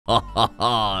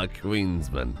ha,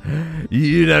 Queensman.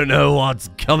 You don't know what's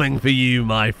coming for you,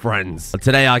 my friends. But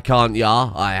today I can't,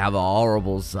 Yar. I have a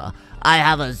horrible, I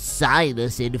have a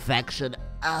sinus infection.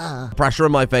 Pressure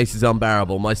in my face is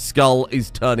unbearable. My skull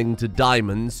is turning to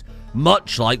diamonds,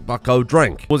 much like Bucko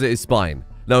Drink. Was it his spine?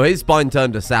 No, his spine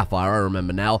turned to sapphire, I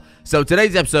remember now. So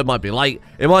today's episode might be late.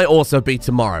 It might also be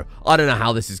tomorrow. I don't know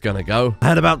how this is gonna go. I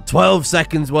had about 12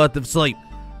 seconds worth of sleep.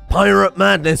 Pirate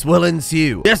madness will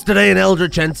ensue. Yesterday, an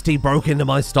eldritch entity broke into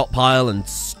my stockpile and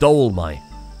stole my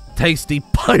tasty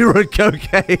pirate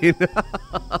cocaine.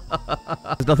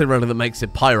 There's nothing really that makes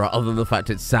it pirate other than the fact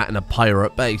it's sat in a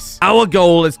pirate base. Our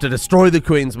goal is to destroy the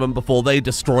Queensmen before they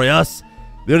destroy us.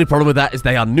 The only problem with that is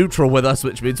they are neutral with us,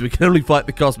 which means we can only fight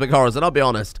the cosmic horrors. And I'll be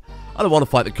honest, I don't want to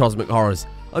fight the cosmic horrors.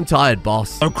 I'm tired, boss.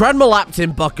 So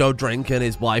Cranmalaptin, Bucko Drink, and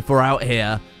his wife are out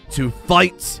here to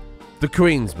fight the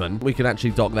Queensmen. We can actually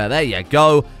dock there. There you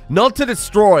go. Not to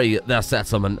destroy their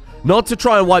settlement, not to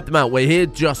try and wipe them out. We're here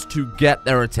just to get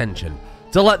their attention,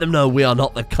 to let them know we are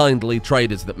not the kindly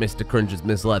traders that Mr. Cringe has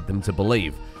misled them to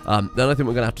believe. Then I think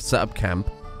we're going to have to set up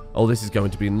camp. Oh, this is going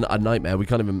to be a nightmare. We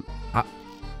can't even...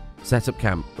 set up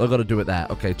camp. I've got to do it there.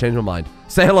 Okay, change my mind.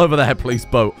 Sail over there, please,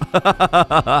 boat.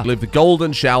 Leave the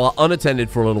golden shower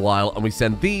unattended for a little while, and we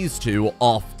send these two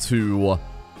off to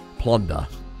plunder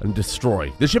and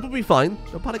destroy. The ship will be fine.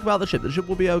 Don't panic about the ship. The ship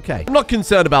will be okay. I'm not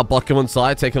concerned about Bucko and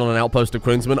Sire taking on an outpost of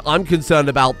Queensmen. I'm concerned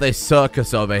about this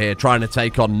circus over here trying to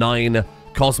take on 9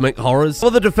 cosmic horrors. How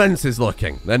are the defenses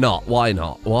looking? They're not. Why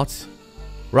not? What?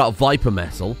 We're out of Viper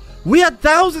metal. We had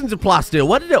thousands of plasteel.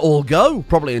 Where did it all go?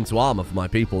 Probably into armor for my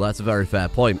people. That's a very fair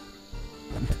point.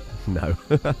 No.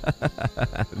 No.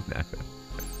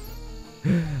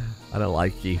 I don't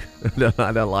like you. No,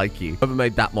 I don't like you. Whoever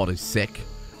made that mod is sick.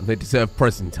 And they deserve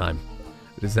prison time.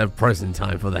 They deserve prison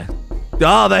time for that.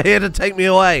 Ah, they're here to take me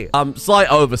away. Slight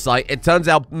oversight. It turns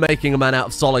out making a man out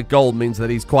of solid gold means that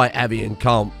he's quite heavy and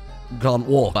can't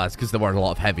walk. That's because they're wearing a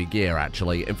lot of heavy gear,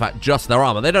 actually. In fact, just their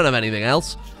armor. They don't have anything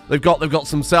else. They've got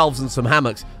some salves and some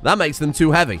hammocks. That makes them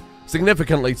too heavy.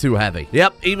 Significantly too heavy.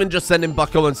 Yep, even just sending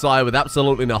Bucko and Sire with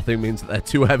absolutely nothing means that they're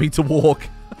too heavy to walk.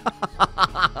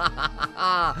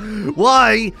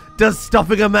 Why does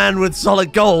stuffing a man with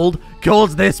solid gold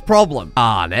cause this problem?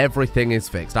 And everything is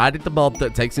fixed. I added the mod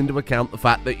that takes into account the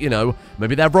fact that, you know,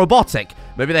 maybe they're robotic.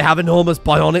 Maybe they have enormous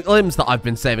bionic limbs that I've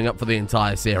been saving up for the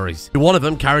entire series. One of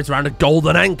them carries around a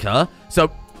golden anchor, so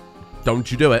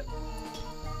don't you do it.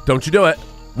 Don't you do it.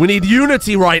 We need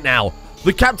unity right now.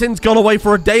 The captain's gone away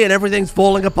for a day and everything's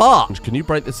falling apart. Can you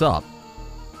break this up?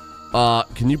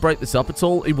 Can you break this up at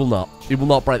all? He will not. He will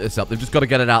not break this up. They've just got to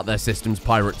get it out their systems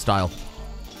pirate style.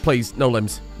 Please, no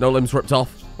limbs. No limbs ripped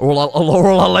off. Are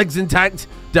all our legs intact?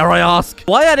 Dare I ask?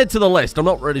 Well, I added to the list. I'm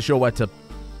not really sure where to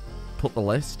put the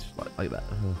list. Like that.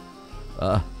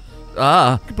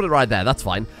 You can put it right there. That's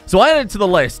fine. So I added to the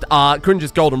list,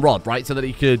 Cringe's golden rod, right? So that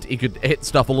he could hit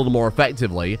stuff a little more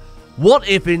effectively. What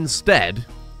if instead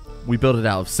we build it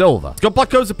out of silver? It's got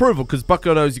Bucko's approval because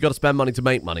Bucko knows you got to spend money to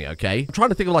make money, okay? I'm trying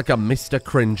to think of like a Mr.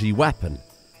 Cringy weapon.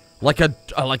 Like a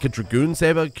Dragoon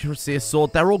Saber, Cuirassier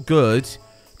Sword. They're all good.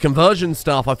 Conversion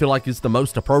stuff I feel like is the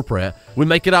most appropriate. We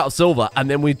make it out of silver and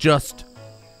then we just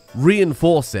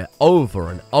reinforce it over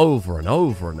and over and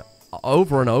over and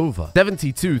over and over.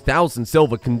 72,000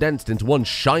 silver condensed into one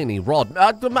shiny rod.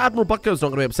 Admiral Bucko's not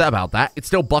going to be upset about that. It's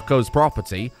still Bucko's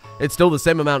property. It's still the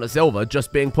same amount of silver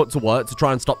just being put to work to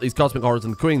try and stop these cosmic horrors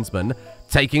and Queensmen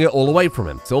taking it all away from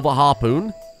him. Silver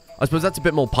harpoon. I suppose that's a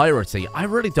bit more piratey. I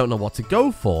really don't know what to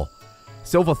go for.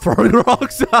 Silver throwing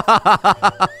rocks.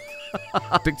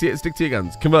 Stick to your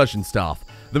guns. Conversion staff.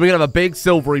 Then we're going to have a big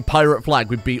silvery pirate flag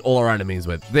we beat all our enemies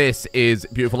with. This is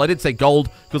beautiful. I did say gold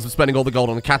because we're spending all the gold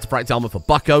on the cataphract armor for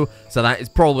Bucko, so that is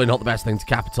probably not the best thing to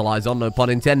capitalize on, no pun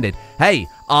intended. Hey,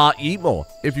 yeet more.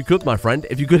 If you could, my friend,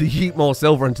 if you could yeet more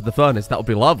silver into the furnace, that would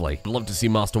be lovely. I'd love to see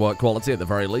masterwork quality at the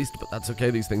very least, but that's okay.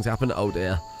 These things happen. Oh,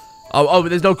 dear. Oh,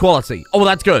 there's no quality. Oh,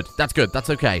 that's good. That's good. That's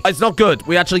okay. It's not good.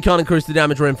 We actually can't increase the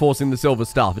damage reinforcing the silver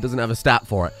staff. It doesn't have a stat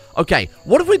for it. Okay,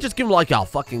 what if we just give him like a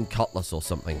fucking cutlass or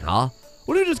something, huh?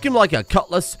 What if we just give him like a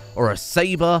cutlass or a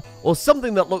saber or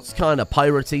something that looks kind of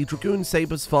piratey? Dragoon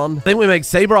Saber's fun. I think we make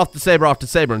saber after saber after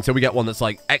saber until we get one that's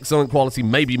like excellent quality,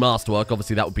 maybe masterwork.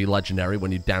 Obviously, that would be legendary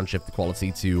when you downshift the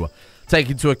quality to take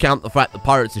into account the fact that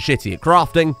pirates are shitty at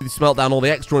crafting. We smelt down all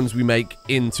the extra ones we make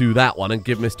into that one and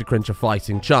give Mr. Cringe a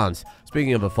fighting chance.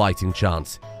 Speaking of a fighting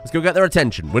chance, let's go get their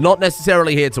attention. We're not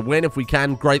necessarily here to win. If we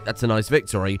can, great, that's a nice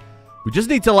victory. We just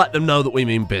need to let them know that we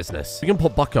mean business. We can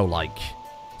put Bucko like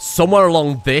somewhere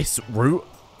along this route.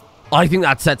 I think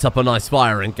that sets up a nice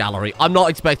firing gallery. I'm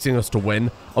not expecting us to win.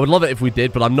 I would love it if we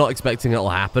did, but I'm not expecting it'll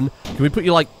happen. Can we put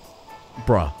you like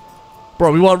Bruh.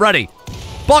 Bro, we weren't ready.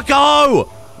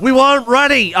 Bucko! We weren't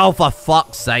ready! Oh, for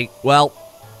fuck's sake. Well,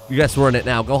 I guess we're in it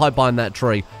now. Go hide behind that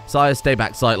tree. Sire, stay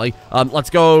back slightly. Let's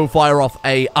go fire off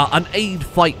an aid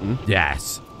fighting.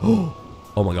 Yes.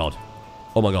 Oh my god.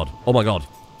 Oh my god. Oh my god.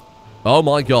 Oh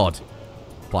my god.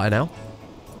 Fire now.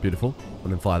 Beautiful.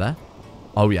 And then fire there.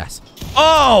 Oh, yes.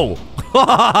 Oh!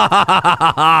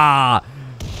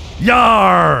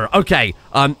 Yar! Okay.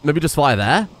 Maybe just fire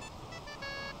there.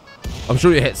 I'm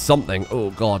sure you hit something. Oh,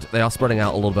 God. They are spreading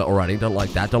out a little bit already. Don't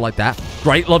like that. Don't like that.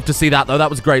 Great. Love to see that, though. That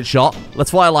was a great shot.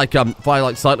 Let's fire like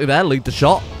slightly there. Lead the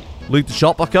shot. Lead the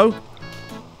shot, bucko.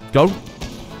 Go.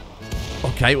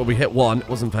 Okay, well, we hit one. It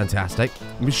wasn't fantastic.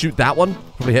 Let me shoot that one.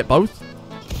 Probably hit both.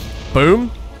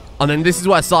 Boom. And then this is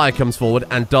where Sire comes forward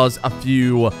and does a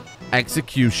few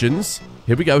executions.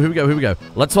 Here we go. Here we go. Here we go.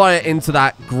 Let's fire into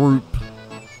that group.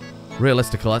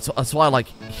 Realistically, that's why, like,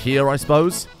 here, I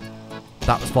suppose.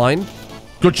 That was fine.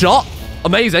 Good shot.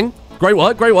 Amazing. Great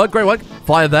work. Great work. Great work.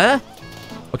 Fire there.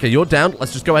 Okay, you're down.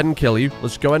 Let's just go ahead and kill you.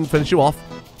 Let's just go ahead and finish you off.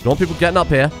 Don't want people getting up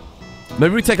here.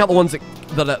 Maybe we take out the ones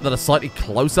that are slightly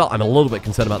closer. I'm a little bit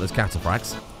concerned about those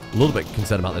cataphracts. A little bit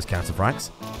concerned about those cataphracts.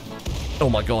 Oh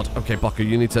my god. Okay, Bucko,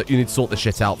 you need to sort this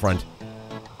shit out, friend.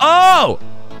 Oh!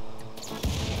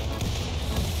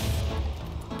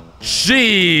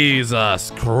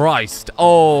 Jesus Christ.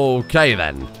 Okay,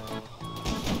 then.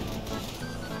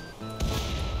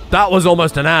 That was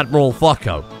almost an Admiral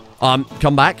Fucko.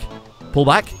 Come back. Pull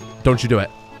back. Don't you do it.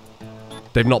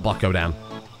 They've knocked Bucko down.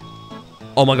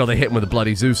 Oh my god, they hit him with a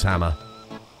bloody Zeus hammer.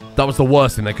 That was the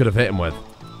worst thing they could have hit him with.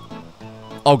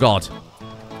 Oh god.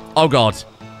 Oh god.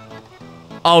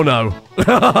 Oh no.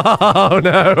 Oh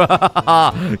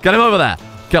no. Get him over there.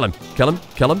 Kill him. Kill him.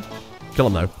 Kill him. Kill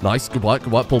him though. Nice. Good work.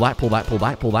 Good work. Pull back. Pull back. Pull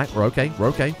back. Pull back. We're okay. We're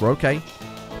okay. We're okay.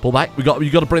 Pull back. You got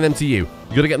to bring them to you.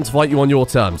 You got to get them to fight you on your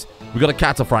terms. We got a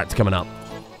cataphract coming up.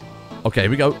 Okay, here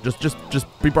we go. Just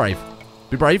be brave.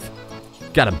 Be brave.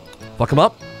 Get him. Fuck him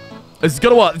up. This is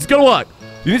gonna work. It's gonna work.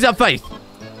 You need to have faith.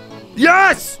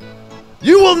 Yes!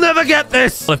 You will never get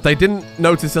this! If they didn't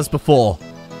notice us before,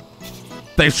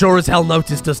 they sure as hell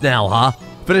noticed us now, huh?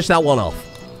 Finish that one off.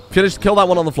 Kill that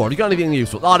one on the floor. Have you got anything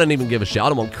useful? I don't even give a shit. I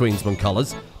don't want Queensman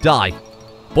colors. Die.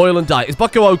 Boil and die. Is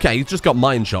Bucko okay? He's just got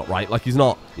mine shot, right? Like, he's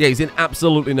not... Yeah, he's in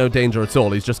absolutely no danger at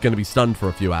all. He's just going to be stunned for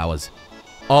a few hours.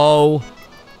 Oh,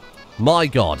 my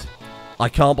God. I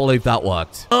can't believe that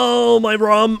worked. Oh, my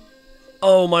rum.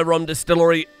 Oh, my rum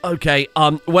distillery. Okay,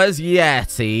 where's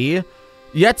Yeti?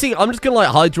 Yeti, I'm just going to, like,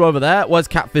 hide you over there. Where's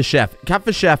Catfish Chef?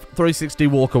 Catfish Chef, 360,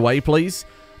 walk away, please.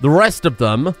 The rest of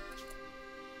them...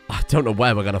 I don't know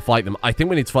where we're going to fight them. I think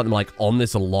we need to fight them, like, on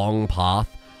this long path.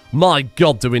 My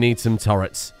God, do we need some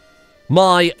turrets?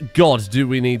 My God, do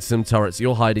we need some turrets?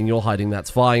 You're hiding,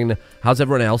 that's fine. How's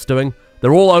everyone else doing?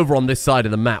 They're all over on this side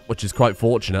of the map, which is quite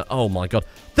fortunate. Oh my God.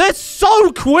 They're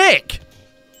so quick!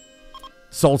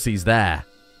 Salty's there.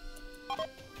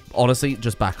 Honestly,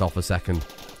 just back off a second.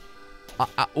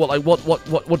 Well, like,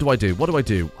 what do I do? What do I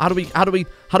do? How do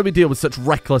we deal with such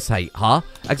reckless hate, huh?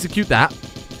 Execute that.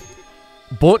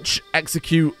 Butch,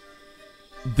 execute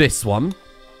this one.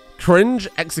 Cringe,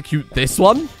 execute this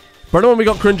one. But when we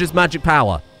got Cringe's magic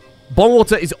power.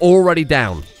 Bongwater is already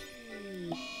down.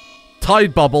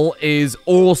 Tide Bubble is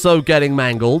also getting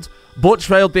mangled. Butch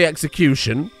failed the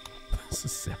execution. This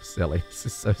is so silly. This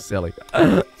is so silly.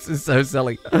 This is so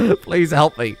silly. Please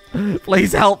help me.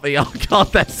 Please help me. Oh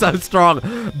God, they're so strong.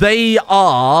 They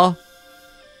are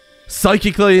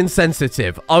psychically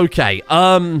insensitive. Okay,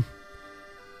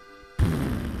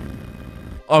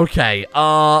 okay,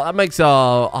 that makes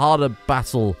a harder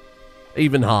battle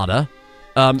even harder.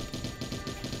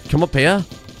 Come up here.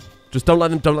 Just don't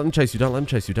let them chase you. Don't let them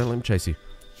chase you. Don't let them chase you.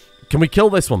 Can we kill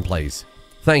this one, please?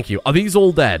 Thank you. Are these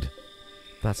all dead?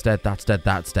 That's dead. That's dead.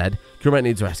 That's dead. Crewmate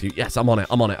needs rescue. Yes, I'm on it.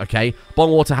 I'm on it. Okay.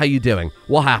 Bongwater, how you doing?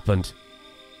 What happened?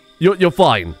 You're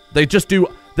fine. They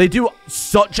do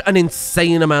such an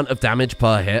insane amount of damage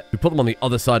per hit. We put them on the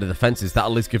other side of the fences. That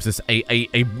at least gives us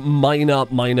a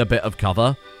minor bit of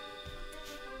cover.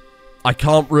 I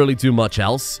can't really do much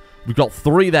else. We've got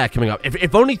 3 there coming up.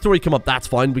 If only 3 come up, that's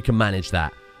fine. We can manage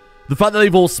that. The fact that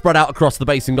they've all spread out across the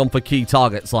base and gone for key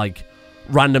targets like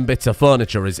random bits of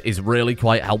furniture is really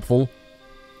quite helpful.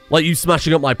 Like you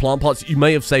smashing up my plant pots, you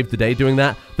may have saved the day doing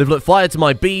that. They've lit fire to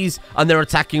my bees, and they're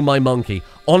attacking my monkey.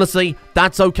 Honestly,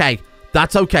 that's okay.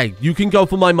 That's okay. You can go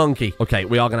for my monkey. Okay,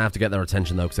 we are going to have to get their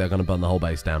attention, though, because they're going to burn the whole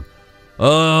base down.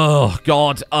 Oh,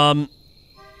 God.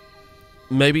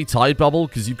 Maybe Tide Bubble,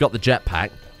 because you've got the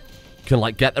jetpack. Can,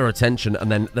 like, get their attention,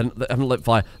 and then they haven't lit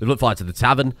fire. They've lit fire to the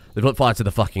tavern. They've lit fire to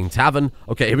the fucking tavern.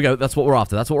 Okay, here we go. That's what we're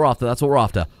after. That's what we're after. That's what we're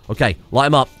after. Okay, light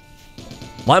them up.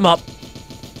 Light him up.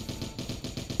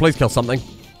 Please kill something.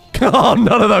 Oh,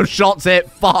 none of those shots hit.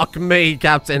 Fuck me,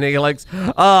 Captain Helix.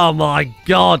 Oh, my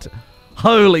God.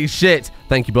 Holy shit.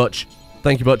 Thank you, Butch.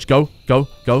 Thank you, Butch. Go, go,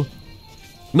 go.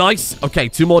 Nice. Okay,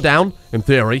 2 more down, in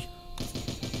theory.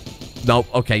 No,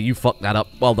 okay, you fucked that up.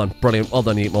 Well done. Brilliant. Well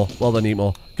done, Eat More. Well done, Eat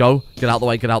More. Go. Get out the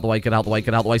way, get out the way, get out the way,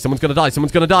 get out the way. Someone's gonna die.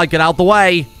 Someone's gonna die. Get out the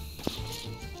way.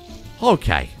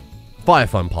 Okay. Fire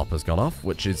foam popper's gone off,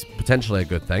 which is potentially a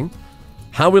good thing.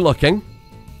 How are we looking?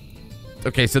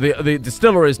 Okay, so the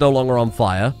distillery is no longer on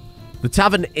fire. The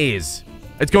tavern is.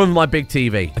 It's going with my big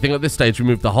TV. I think at this stage we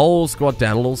move the whole squad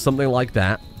down a little something like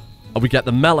that. And we get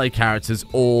the melee characters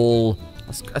all...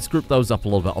 Let's group those up a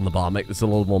little bit on the bar, make this a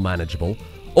little more manageable.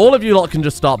 All of you lot can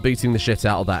just start beating the shit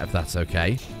out of that if that's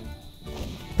okay.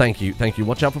 Thank you, thank you.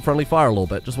 Watch out for friendly fire a little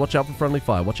bit. Just watch out for friendly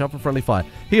fire. Watch out for friendly fire.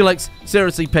 Helix,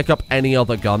 seriously, pick up any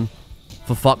other gun.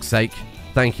 For fuck's sake.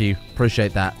 Thank you.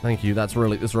 Appreciate that. Thank you. That's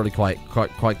really quite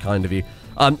kind of you.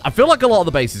 I feel like a lot of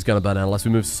the base is going to burn out unless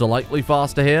we move slightly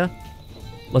faster here.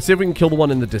 Let's see if we can kill the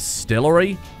one in the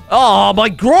distillery. Oh, my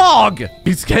grog!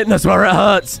 He's getting us where it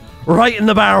hurts. Right in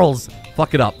the barrels.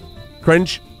 Fuck it up.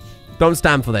 Cringe. Don't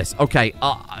stand for this. Okay,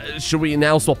 should we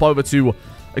now swap over to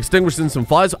extinguishing some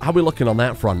fires? How are we looking on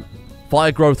that front?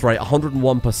 Fire growth rate,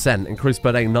 101%. Increased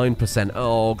per day, 9%.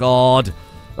 Oh, God.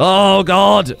 Oh,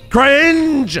 God.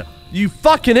 Cringe! You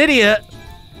fucking idiot.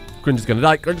 Cringe is gonna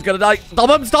die. Cringe is gonna die. Stop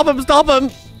him, stop him, stop him.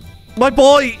 My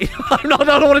boy. I don't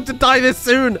want him to die this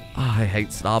soon. Oh, I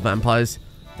hate star vampires.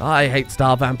 I hate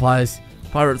star vampires.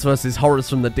 Pirates versus horrors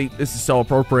from the deep. This is so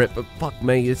appropriate, but fuck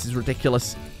me. This is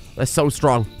ridiculous. They're so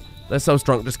strong. They're so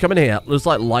strong. Just come in here. Let's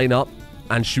like line up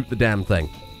and shoot the damn thing.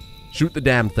 Shoot the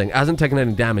damn thing. It hasn't taken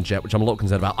any damage yet, which I'm a little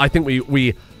concerned about. I think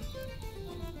we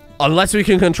unless we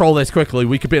can control this quickly,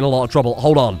 we could be in a lot of trouble.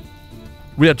 Hold on.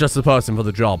 We are just the person for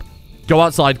the job. Go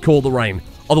outside, call the rain.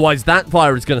 Otherwise, that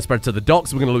fire is going to spread to the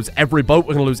docks. We're going to lose every boat.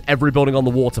 We're going to lose every building on the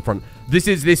waterfront. This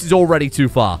is already too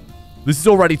far. This is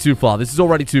already too far. This is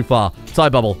already too far. Tie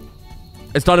bubble.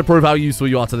 It's time to prove how useful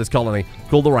you are to this colony.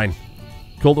 Call the rain.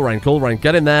 Call the rain. Call the rain.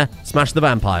 Get in there. Smash the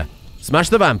vampire. Smash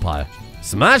the vampire.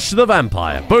 Smash the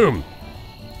vampire. Boom.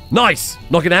 Nice.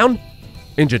 Knock it down.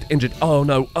 Injured. Injured. Oh,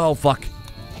 no. Oh, fuck.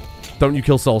 Don't you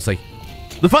kill Salsy.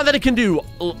 The fact that it can do,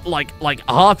 like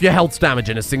half your health's damage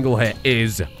in a single hit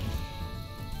is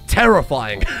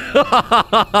terrifying. I'll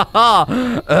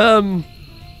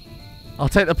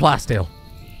take the plasteel.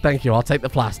 Thank you. I'll take the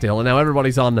plasteel. And now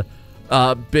everybody's on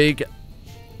big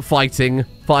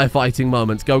firefighting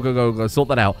moments. Go, go, go, go. Sort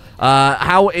that out.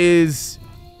 How is...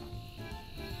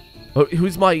 Oh,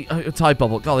 who's my tie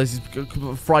bubble? God, this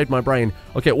has fried my brain.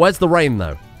 Okay, where's the rain,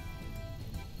 though?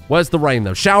 Where's the rain,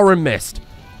 though? Shower and mist.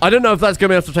 I don't know if that's going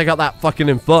to be enough to take out that fucking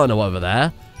inferno over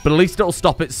there, but at least it'll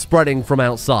stop it spreading from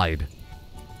outside.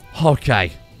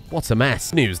 Okay. What a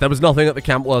mess. News. There was nothing at the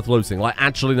camp worth looting. Like,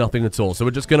 actually nothing at all. So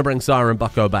we're just going to bring Sarah and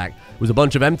Bucko back. It was a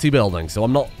bunch of empty buildings, so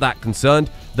I'm not that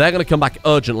concerned. They're going to come back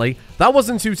urgently. That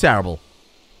wasn't too terrible.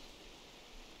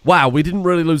 Wow, we didn't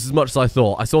really lose as much as I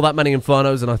thought. I saw that many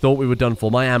infernos, and I thought we were done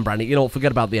for. My Am Brandy. You know what?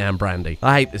 Forget about the Am Brandy.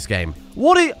 I hate this game.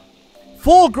 What are...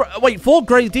 Four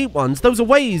grey deep ones? Those are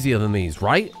way easier than these,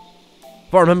 right?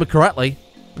 If I remember correctly.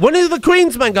 When are the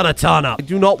Queensmen gonna turn up? I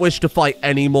do not wish to fight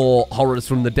any more horrors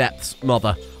from the depths,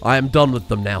 mother. I am done with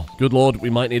them now. Good lord, we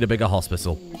might need a bigger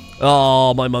hospital.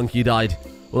 Oh, my monkey died.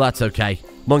 Well, that's okay.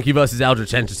 Monkey versus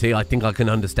Eldritch Entity, I think I can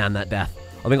understand that death.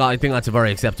 I think that's a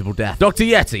very acceptable death. Dr.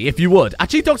 Yeti, if you would.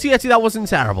 Actually, Dr. Yeti, that wasn't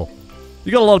terrible.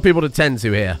 You got a lot of people to tend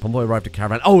to here. Convoy arrived at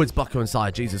caravan. Oh, it's Bucko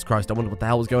inside. Jesus Christ, I wonder what the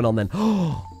hell was going on then.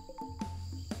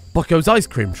 Bucko's ice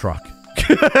cream truck.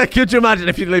 Could you imagine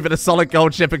if you leave in a solid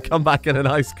gold ship and come back in an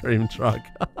ice cream truck?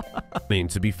 I mean,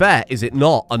 to be fair, is it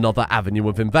not another avenue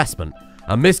of investment?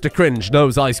 And Mr. Cringe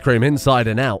knows ice cream inside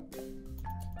and out.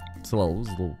 It's a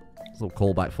little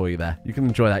callback for you there. You can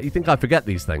enjoy that. You think I forget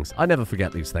these things? I never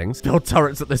forget these things. Build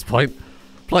turrets at this point.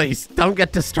 Please, don't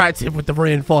get distracted with the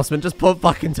reinforcement. Just put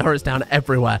fucking turrets down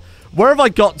everywhere. Where have I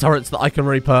got turrets that I can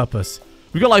repurpose?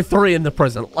 We've got like 3 in the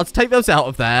prison. Let's take those out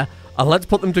of there. And let's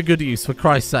put them to good use, for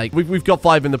Christ's sake. We've got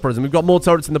 5 in the prison. We've got more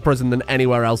turrets in the prison than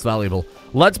anywhere else valuable.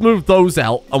 Let's move those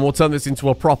out, and we'll turn this into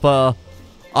a proper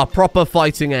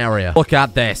fighting area. Look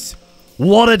at this.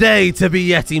 What a day to be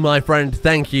Yeti, my friend.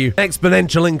 Thank you.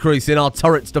 Exponential increase in our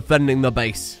turrets defending the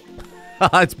base.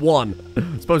 It's 1.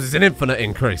 I suppose it's an infinite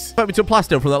increase. Put me to a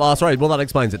plasteel from that last raid. Well, that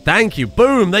explains it. Thank you.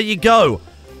 Boom. There you go.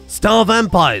 Star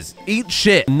vampires, eat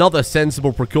shit. Another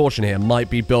sensible precaution here might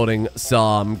be building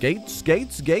some gates.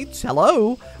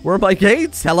 Hello? Where are my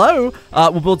gates? Hello?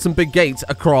 We'll build some big gates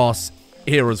across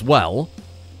here as well.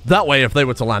 That way, if they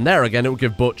were to land there again, it would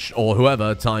give Butch or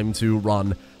whoever time to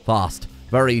run fast.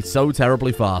 So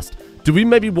terribly fast. Do we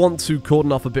maybe want to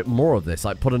cordon off a bit more of this?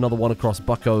 Like, put another one across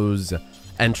Bucko's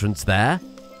entrance there?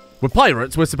 We're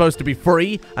pirates. We're supposed to be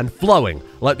free and flowing,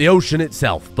 like the ocean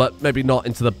itself. But maybe not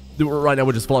into the... Right now,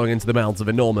 we're just flowing into the mouths of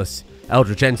enormous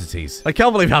eldritch entities. I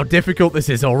can't believe how difficult this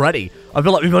is already. I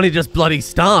feel like we've only just bloody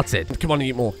started. Come on,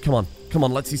 eat more. Come on. Come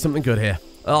on, let's see something good here.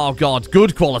 Oh, God.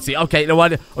 Good quality. Okay, no,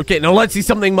 now let's see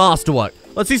something masterwork.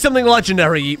 Let's see something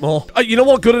legendary, eat more. You know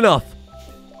what? Good enough.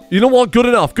 You know what? Good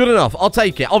enough. Good enough. I'll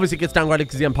take it. Obviously, it gets downgraded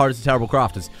because the Empires are terrible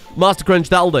crafters. Master Cringe,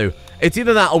 that'll do. It's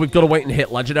either that or we've got to wait and hit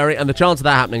Legendary, and the chance of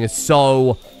that happening is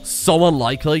so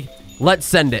unlikely. Let's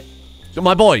send it.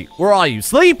 My boy, where are you?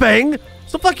 Sleeping?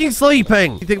 Stop fucking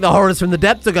sleeping. You think the horrors from the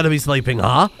depths are going to be sleeping,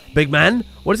 huh? Big man?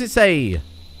 What does it say?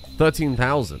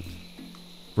 13,000.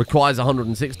 Requires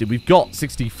 160. We've got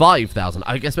 65,000.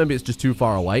 I guess maybe it's just too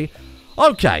far away.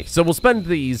 Okay, so we'll spend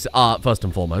these first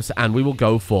and foremost, and we will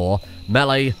go for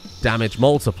melee damage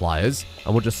multipliers,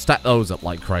 and we'll just stack those up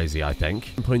like crazy, I think.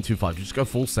 0.25, just go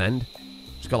full send.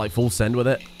 Just go like full send with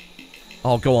it.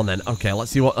 Oh, go on then. Okay,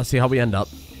 let's see how we end up.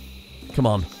 Come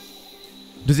on.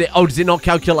 Does it not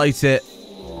calculate it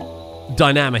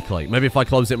dynamically? Maybe if I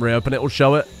close it and reopen it will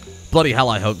show it. Bloody hell,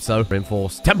 I hope so.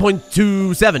 Reinforce.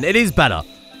 10.27. It is better.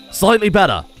 Slightly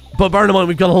better. But bear in mind,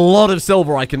 we've got a lot of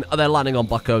silver. They're landing on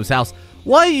Bucko's house.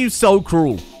 Why are you so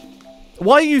cruel?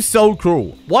 Why are you so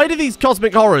cruel? Why do these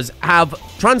cosmic horrors have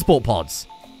transport pods?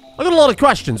 I've got a lot of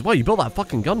questions. Wow, you built that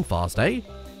fucking gun fast, eh?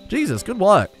 Jesus, good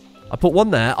work. I put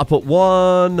one there. I put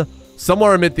one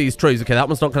somewhere amid these trees. Okay, that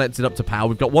one's not connected up to power.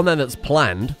 We've got one there that's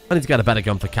planned. I need to get a better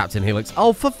gun for Captain Helix.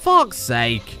 Oh, for fuck's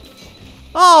sake.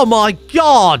 Oh, my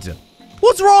God.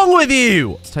 What's wrong with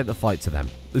you? Let's take the fight to them.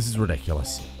 This is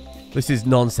ridiculous. This is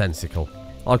nonsensical.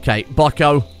 Okay,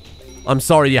 Bucko. I'm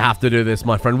sorry you have to do this,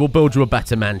 my friend. We'll build you a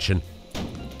better mansion.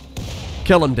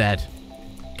 Kill them dead.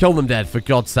 Kill them dead, for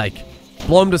God's sake.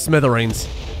 Blow them to smithereens.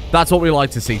 That's what we like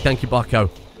to see. Thank you, Bucko.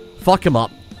 Fuck him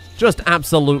up. Just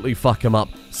absolutely fuck him up.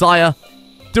 Sire,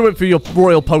 do it for your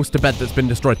royal poster bed that's been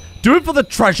destroyed. Do it for the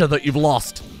treasure that you've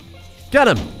lost. Get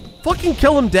him. Fucking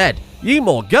kill him dead.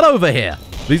 Ymor, get over here.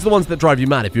 These are the ones that drive you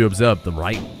mad if you observe them,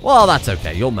 right? Well, that's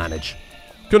okay. You'll manage.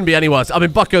 Couldn't be any worse. I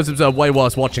mean, Bucko's observed way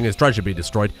worse watching his treasure be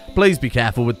destroyed. Please be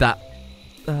careful with that.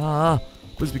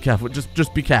 Please be careful.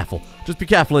 Just be careful. Just be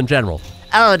careful in general.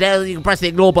 Oh, no, you can press the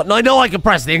ignore button. I know I can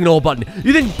press the ignore button.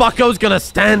 You think Bucko's gonna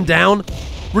stand down?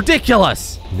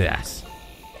 Ridiculous. Yes.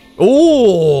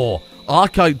 Oh,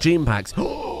 archive gene packs.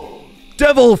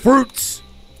 Devil fruits.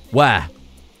 Where?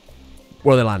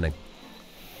 Where are they landing?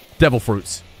 Devil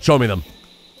fruits. Show me them.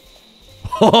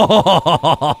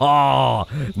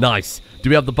 Nice. Do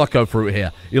we have the Bucko fruit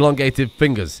here? Elongated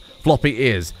fingers, floppy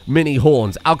ears, mini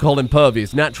horns, alcohol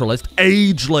impervious, naturalist,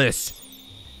 ageless,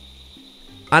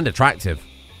 and attractive.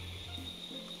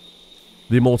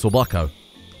 The immortal Bucko.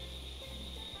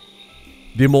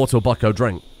 The immortal Bucko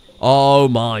drink. Oh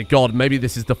my God, maybe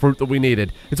this is the fruit that we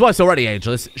needed. It's why it's already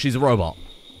ageless. She's a robot.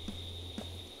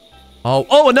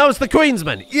 Oh, and now it's the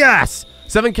Queensman. Yes!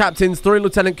 7 captains, 3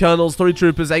 lieutenant colonels, 3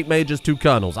 troopers, 8 majors, 2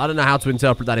 colonels. I don't know how to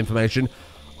interpret that information.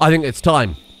 I think it's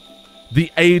time.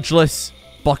 The ageless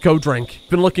Bucko drink.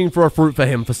 Been looking for a fruit for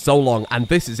him for so long, and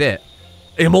this is it.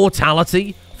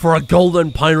 Immortality for a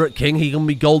golden pirate king. He can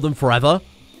be golden forever.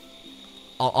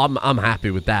 I'm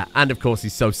happy with that. And of course,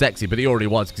 he's so sexy, but he already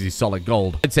was because he's solid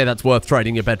gold. I'd say that's worth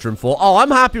trading your bedroom for. Oh,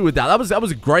 I'm happy with that. That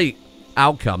was a great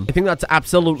outcome. I think that's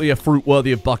absolutely a fruit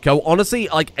worthy of Bucko. Honestly,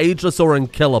 like ageless or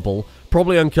unkillable.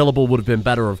 Probably unkillable would have been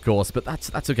better, of course, but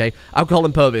that's okay. Alcohol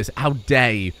impervious. How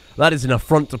dare you? That is an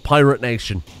affront to Pirate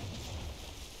Nation.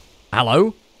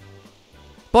 Hello?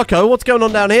 Bucko, what's going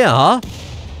on down here, huh?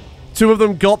 2 of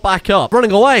them got back up.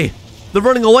 Running away. They're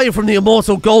running away from the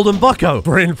immortal golden Bucko.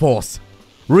 Reinforce.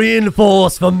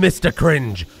 Reinforce for Mr.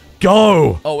 Cringe.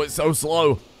 Go. Oh, it's so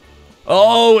slow.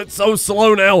 Oh, it's so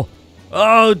slow now.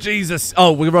 Oh, Jesus.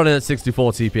 Oh, we're running at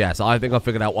 64 TPS. I think I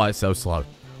figured out why it's so slow.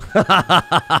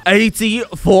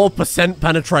 84%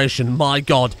 penetration. My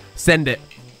God. Send it.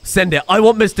 Send it. I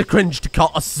want Mr. Cringe to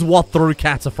cut a swath through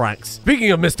cataphracts.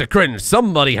 Speaking of Mr. Cringe,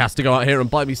 somebody has to go out here and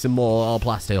buy me some more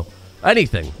plasteel.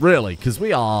 Anything, really, because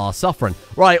we are suffering.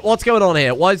 Right, what's going on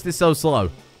here? Why is this so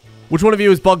slow? Which one of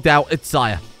you is bugged out? It's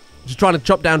Sire. She's trying to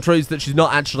chop down trees that she's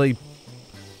not actually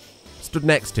stood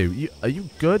next to. Are you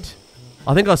good?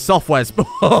 I think our software's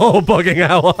bugging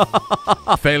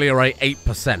out. Failure rate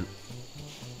 8%.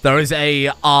 There is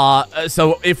a,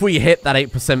 so if we hit that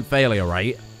 8% failure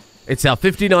rate, it's a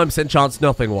 59% chance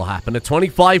nothing will happen, a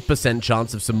 25%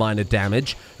 chance of some minor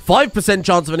damage, 5%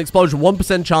 chance of an explosion,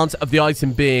 1% chance of the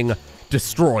item being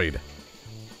destroyed.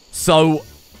 So,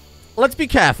 let's be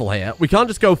careful here. We can't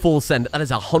just go full send. That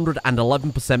is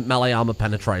 111% melee armor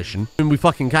penetration. I mean, we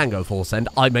fucking can go full send.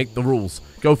 I make the rules.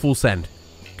 Go full send.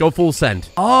 Go full send.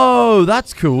 Oh,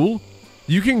 that's cool.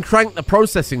 You can crank the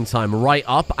processing time right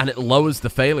up, and it lowers the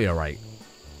failure rate.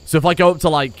 So if I go up to,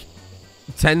 like,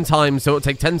 10 times, so it'll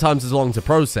take 10 times as long to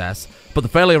process, but the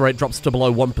failure rate drops to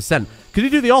below 1%. Could you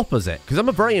do the opposite? Because I'm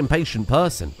a very impatient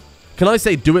person. Can I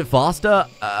say do it faster?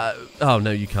 Oh,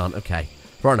 no, you can't. Okay,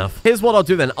 fair enough. Here's what I'll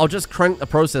do then. I'll just crank the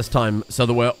process time so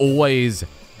that we're always...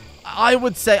 I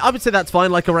would say that's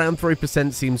fine. Like around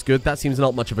 3% seems good. That seems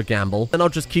not much of a gamble. And I'll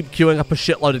just keep queuing up a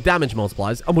shitload of damage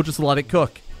multipliers, and we'll just let it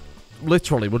cook.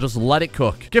 Literally, we'll just let it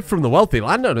cook. Gift from the wealthy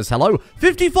landowners, hello.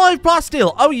 55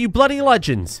 plasteel. Oh, you bloody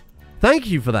legends. Thank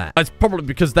you for that. It's probably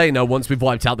because they know once we've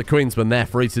wiped out the Queensmen, they're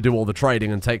free to do all the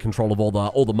trading and take control of all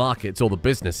the markets, all the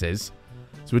businesses.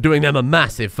 So we're doing them a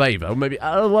massive favor. Maybe,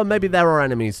 well, maybe they're our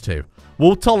enemies too.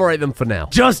 We'll tolerate them for now.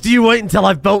 Just you wait until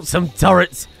I've built some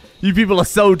turrets. You people are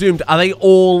so doomed. Are they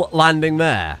all landing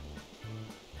there?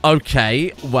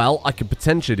 Okay, well, I could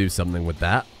potentially do something with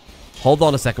that. Hold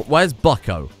on a second. Where's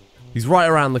Bucko? He's right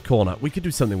around the corner. We could do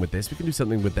something with this. We can do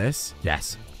something with this.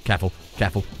 Yes. Careful.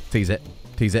 Careful. Tease it.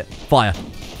 Tease it. Fire.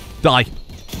 Die.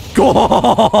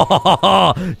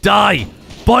 Die.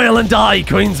 Boil and die,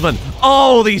 Queensman.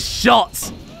 Oh, these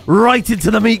shots. Right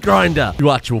into the meat grinder. You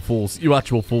actual fools. You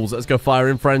actual fools. Let's go fire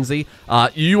in frenzy.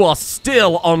 You are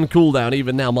still on cooldown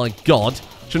even now. My God.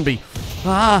 Shouldn't be.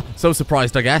 So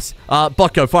surprised, I guess.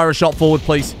 Bucko, fire a shot forward,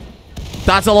 please.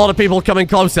 That's a lot of people coming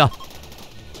closer.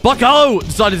 Bucko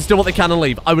decided to steal what they can and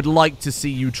leave. I would like to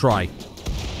see you try.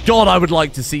 God, I would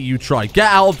like to see you try. Get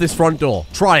out of this front door.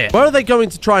 Try it. Where are they going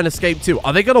to try and escape to?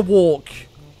 Are they going to walk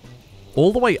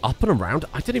all the way up and around?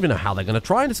 I don't even know how they're going to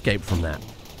try and escape from that.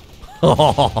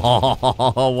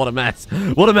 Oh, what a mess.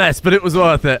 What a mess, but it was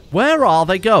worth it. Where are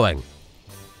they going?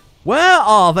 Where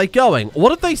are they going? What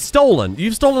have they stolen?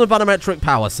 You've stolen a vanometric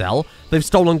power cell. They've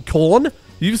stolen corn.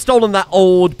 You've stolen that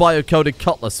old biocoded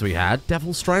cutlass we had.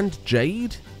 Devil Strand,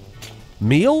 Jade,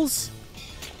 meals?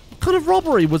 What kind of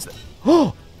robbery was...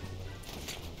 Oh!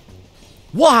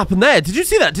 What happened there? Did you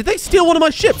see that? Did they steal one of my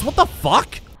ships? What the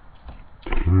fuck?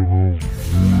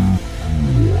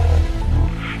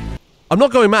 I'm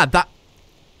not going mad. That...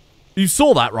 You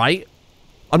saw that, right?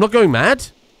 I'm not going mad?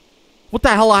 What the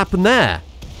hell happened there?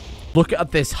 Look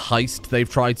at this heist they've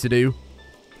tried to do.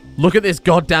 Look at this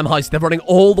goddamn heist. They're running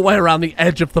all the way around the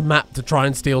edge of the map to try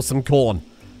and steal some corn.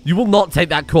 You will not take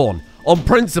that corn. On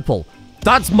principle.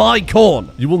 That's my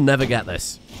corn. You will never get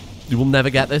this. You will never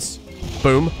get this.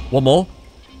 Boom. One more.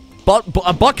 But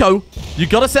Bucko, you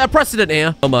gotta set a precedent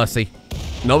here. No mercy.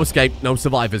 No escape. No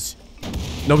survivors.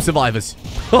 No survivors.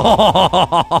 Oh,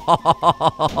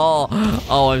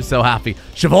 I'm so happy.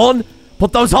 Siobhan,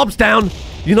 put those hobs down.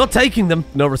 You're not taking them.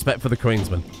 No respect for the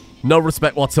Queensman. No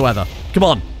respect whatsoever. Come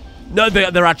on. No,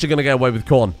 they're actually going to get away with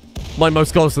corn. My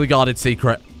most closely guarded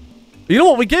secret. You know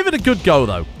what? We gave it a good go,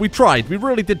 though. We tried. We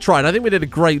really did try. And I think we did a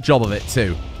great job of it,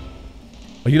 too.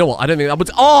 Oh, you know what? I don't think that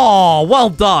was... Oh, well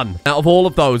done. Out of all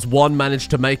of those, one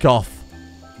managed to make off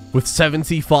with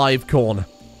 75 corn.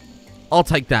 I'll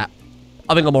take that.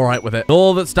 I think I'm all right with it.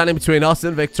 All that's standing between us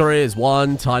and victory is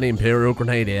one tiny Imperial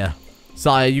grenadier.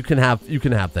 Sire, you can have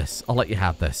this. I'll let you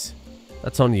have this.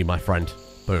 That's on you, my friend.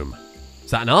 Boom.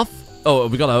 Is that enough? Oh,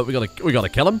 we gotta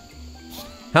kill him.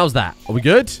 How's that? Are we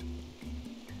good?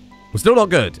 We're still not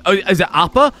good. Oh, is it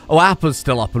Appa? Oh, Appa's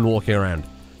still up and walking around.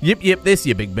 Yip, this,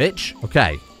 you big bitch.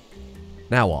 Okay.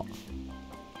 Now what?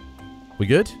 We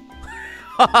good?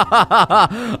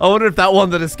 I wonder if that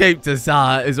one that escaped us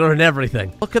is ruining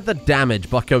everything. Look at the damage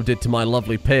Bucko did to my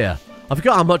lovely pier. I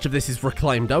forgot how much of this is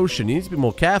reclaimed ocean. You need to be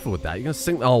more careful with that. You're going to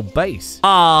sink the whole base.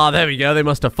 There we go. They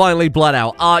must have finally bled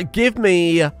out. Give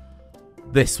me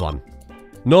this one.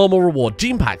 Normal reward.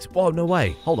 Gene packs. Whoa, no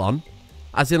way. Hold on.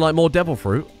 As in, like, more devil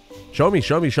fruit. Show me.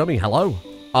 Hello.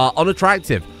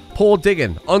 Unattractive. Poor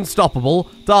digging. Unstoppable.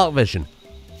 Dark vision.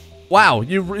 Wow,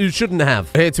 you shouldn't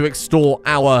have. We're here to extort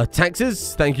our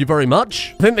taxes. Thank you very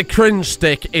much. I think the cringe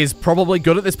stick is probably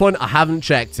good at this point. I haven't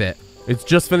checked it. It's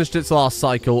just finished its last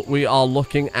cycle. We are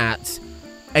looking at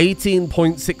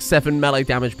 18.67 melee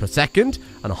damage per second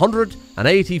and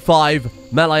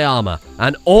 185 melee armor.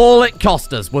 And all it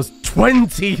cost us was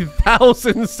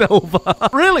 20,000 silver.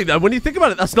 Really, though, when you think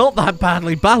about it, that's not that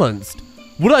badly balanced.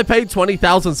 Would I pay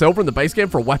 20,000 silver in the base game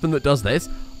for a weapon that does this?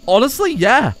 Honestly,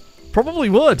 yeah. Probably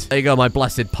would. There you go, my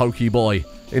blessed pokey boy.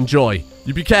 Enjoy.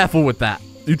 You be careful with that.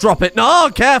 You drop it. No,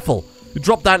 careful. You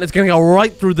drop that and it's going to go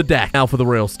right through the deck. Now for the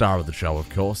real star of the show, of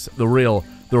course. The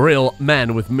real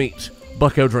man with meat.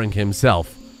 Bucko Drink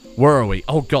himself. Where are we?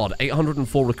 Oh, God.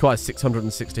 804 requires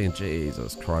 616.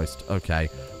 Jesus Christ. Okay.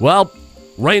 Well,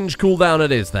 range cooldown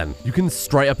it is, then. You can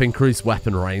straight up increase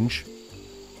weapon range.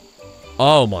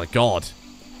 Oh, my God.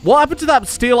 What happened to that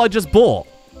steel I just bought?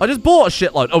 I just bought a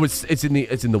shitload. Oh, it's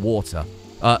in the water.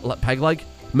 Peg leg?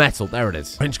 Metal. There it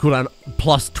is. Range cooldown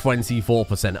plus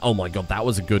 24%. Oh, my God. That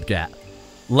was a good get.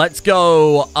 Let's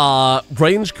go,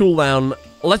 range cooldown.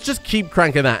 Let's just keep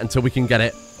cranking that until we can get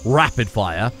it rapid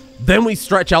fire. Then we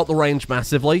stretch out the range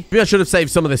massively. Maybe I should have saved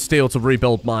some of this steel to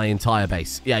rebuild my entire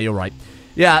base. Yeah, you're right.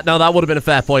 Yeah, no, that would have been a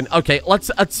fair point. Okay,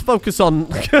 let's focus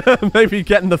on maybe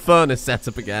getting the furnace set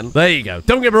up again. There you go.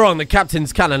 Don't get me wrong, the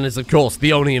captain's cannon is, of course,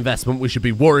 the only investment we should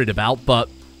be worried about, but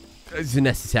it's a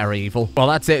necessary evil. Well,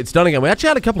 that's it. It's done again. We actually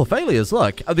had a couple of failures.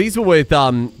 Look, these were with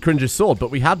Cringe's sword,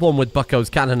 but we had one with Bucko's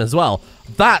cannon as well.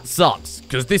 That sucks,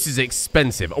 because this is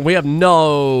expensive, and we have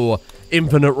no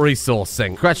infinite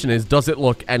resourcing. Question is, does it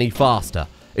look any faster?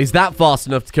 Is that fast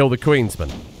enough to kill the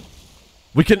Queensman?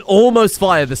 We can almost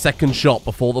fire the second shot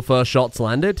before the first shot's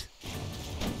landed.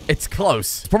 It's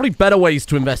close. There's probably better ways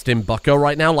to invest in Bucko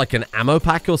right now, like an ammo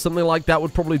pack or something like that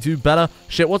would probably do better.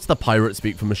 Shit, what's the pirate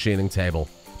speak for machining table?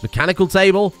 Mechanical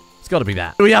table? It's got to be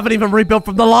that. We haven't even rebuilt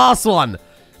from the last one.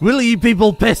 Will you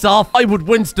people piss off? Why would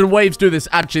Winston Waves do this?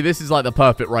 Actually, this is like the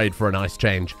perfect raid for a nice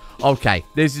change. Okay,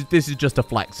 this is just a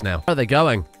flex now. Where are they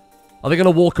going? Are they going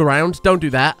to walk around? Don't do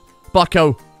that.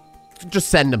 Bucko, just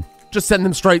send them. Just send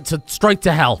them straight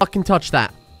to hell. Fucking touch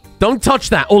that. Don't touch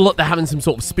that. Oh, look, they're having some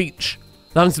sort of speech.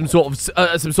 They're having some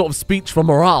sort of speech for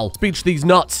morale. Speech these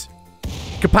nuts.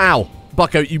 Kapow.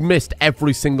 Bucko, you missed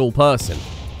every single person.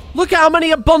 Look how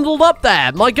many are bundled up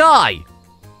there, my guy.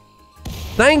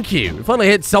 Thank you. If only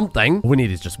hit something. All we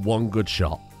need is just one good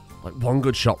shot. Like one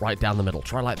good shot right down the middle.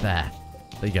 Try like there.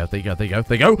 There you go, there you go, there you go,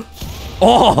 there you go.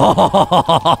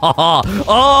 Oh,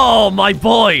 oh, my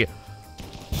boy.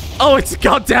 Oh, it's a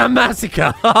goddamn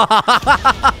massacre.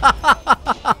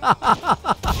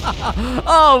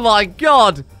 Oh, my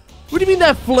God. What do you mean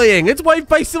they're fleeing? It's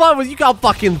wave-based survival. You can't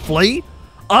fucking flee.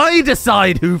 I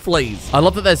decide who flees. I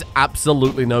love that there's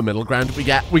absolutely no middle ground. We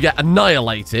get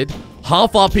annihilated.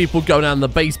 Half our people go down, the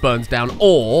base burns down,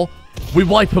 or we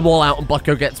wipe them all out and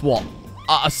Bucko gets what?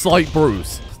 A slight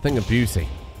bruise. Thing of beauty.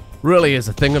 Really is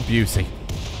a thing of beauty.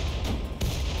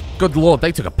 Good lord,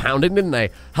 they took a pounding, didn't they?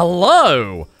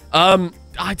 Hello!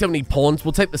 I don't need pawns.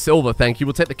 We'll take the silver, thank you.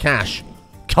 We'll take the cash.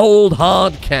 Cold,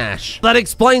 hard cash. That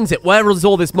explains it. Where is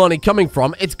all this money coming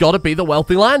from? It's got to be the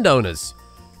wealthy landowners.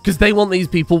 Because they want these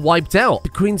people wiped out. The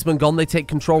Queensman gone, they take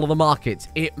control of the markets.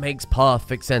 It makes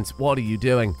perfect sense. What are you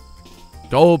doing?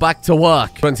 Go back to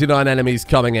work. 29 enemies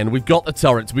coming in. We've got the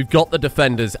turrets. We've got the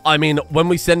defenders. I mean, when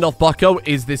we send off Bucko,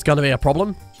 is this going to be a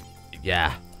problem?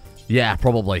 Yeah. Yeah,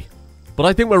 probably. But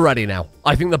I think we're ready now.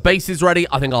 I think the base is ready.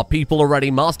 I think our people are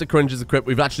ready. Master Cringe is equipped.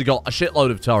 We've actually got a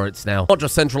shitload of turrets now. Not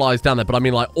just centralized down there, but I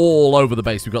mean like all over the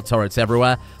base. We've got turrets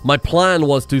everywhere. My plan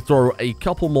was to throw a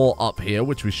couple more up here,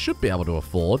 which we should be able to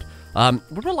afford. What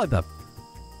about like the...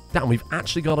 Damn, we've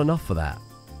actually got enough for that.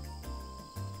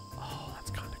 Oh,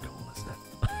 that's kind of cool, isn't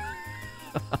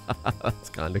it? That's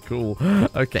kind of cool.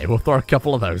 Okay, we'll throw a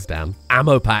couple of those down.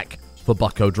 Ammo pack for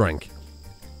Bucko Drink.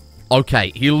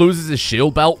 Okay, he loses his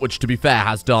shield belt, which, to be fair,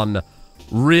 has done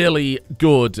really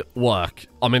good work.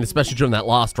 I mean, especially during that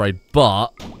last raid,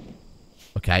 but...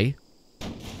 Okay.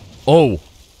 Oh.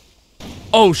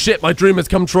 Oh, shit, my dream has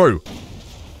come true.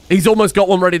 He's almost got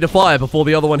one ready to fire before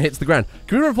the other one hits the ground.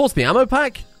 Can we reinforce the ammo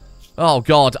pack? Oh,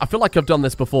 God. I feel like I've done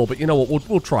this before, but you know what?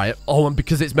 We'll try it. Oh, and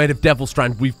because it's made of Devil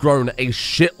Strand, we've grown a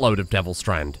shitload of Devil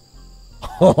Strand.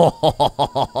 Oh,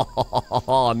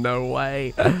 no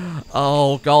way.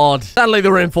 Oh, God. Sadly,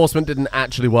 the reinforcement didn't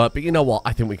actually work, but you know what?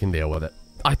 I think we can deal with it.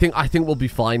 I think we'll be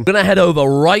fine. We're going to head over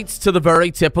right to the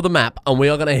very tip of the map, and we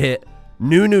are going to hit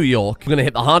New York. We're going to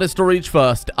hit the hardest to reach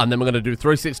first, and then we're going to do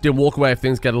 360 and walk away if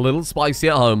things get a little spicy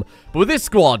at home. But with this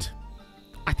squad,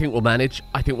 I think we'll manage.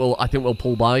 I think we'll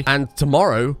pull by. And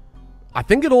tomorrow, I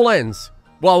think it all ends.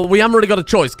 Well, we haven't really got a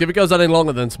choice. If it goes on any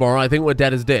longer than tomorrow, I think we're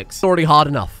dead as dicks. It's already hard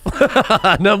enough.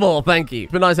 No more, thank you.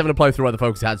 It's been nice having a playthrough where the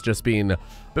focus has just been a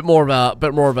bit more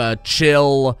of a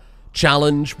chill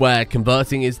challenge where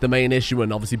converting is the main issue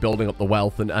and obviously building up the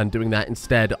wealth and doing that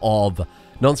instead of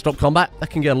non-stop combat. That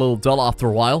can get a little dull after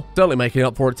a while. Certainly making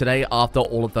up for it today after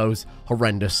all of those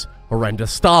horrendous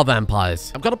star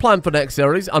vampires. I've got a plan for next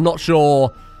series. I'm not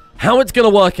sure how it's going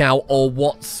to work out or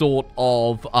what sort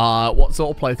of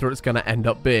playthrough it's going to end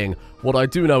up being. What I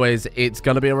do know is it's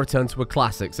going to be a return to a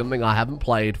classic, something I haven't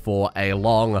played for a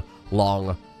long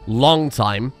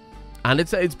time, and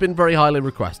it's been very highly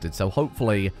requested, so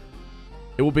hopefully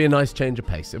it will be a nice change of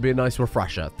pace. It'll be a nice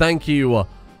refresher. Thank you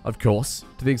of course,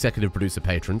 to the executive producer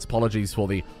patrons. Apologies for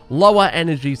the lower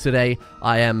energy today.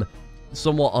 I am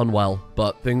somewhat unwell,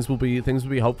 but things will be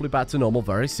hopefully back to normal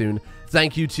very soon.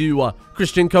 Thank you to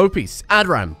Christian Copis,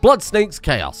 Adram, Bloodsnakes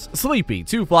Chaos, Sleepy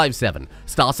 257,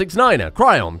 Star 69er,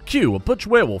 Cryon, Q, Butch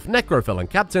Werewolf, Necrophil, and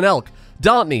Captain Elk,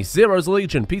 Dartney, Zero's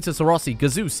Legion, Peter Sarossi,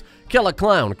 Gazoos, Killer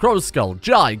Clown, Crow Skull,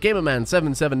 Jai, Gamerman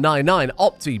 7799,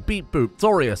 Opti, Beat Boop,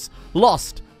 Torius,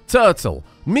 Lost, Turtle,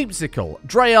 Meepsicle,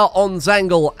 Drea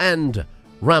Onzangle, and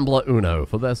Rambler Uno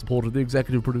for their support of the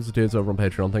executive producer tiers over on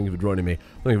Patreon. Thank you for joining me.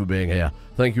 Thank you for being here.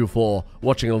 Thank you for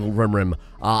watching a little Rim.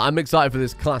 I'm excited for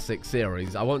this classic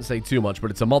series. I won't say too much,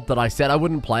 but it's a mod that I said I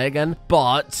wouldn't play again,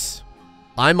 but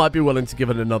I might be willing to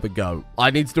give it another go. I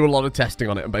need to do a lot of testing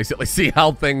on it and basically see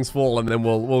how things fall, and then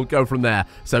we'll go from there.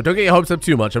 So don't get your hopes up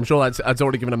too much. I'm sure that's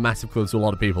already given a massive clue to a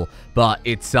lot of people, but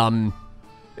it's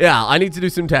yeah, I need to do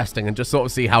some testing and just sort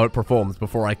of see how it performs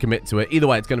before I commit to it. Either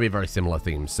way, it's going to be a very similar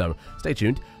theme, so stay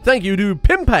tuned. Thank you to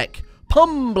Pimpek,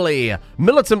 Pumbly,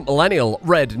 Militant Millennial,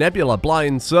 Red, Nebula,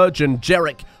 Blind, Surgeon,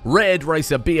 Jerick, Red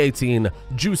Racer, B18,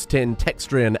 Juice Tin,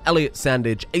 Textrian, Elliot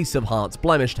Sandage, Ace of Hearts,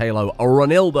 Blemished Halo,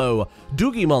 Ronildo,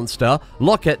 Doogie Monster,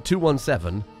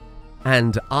 Locket217,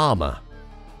 and Armor.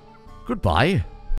 Goodbye.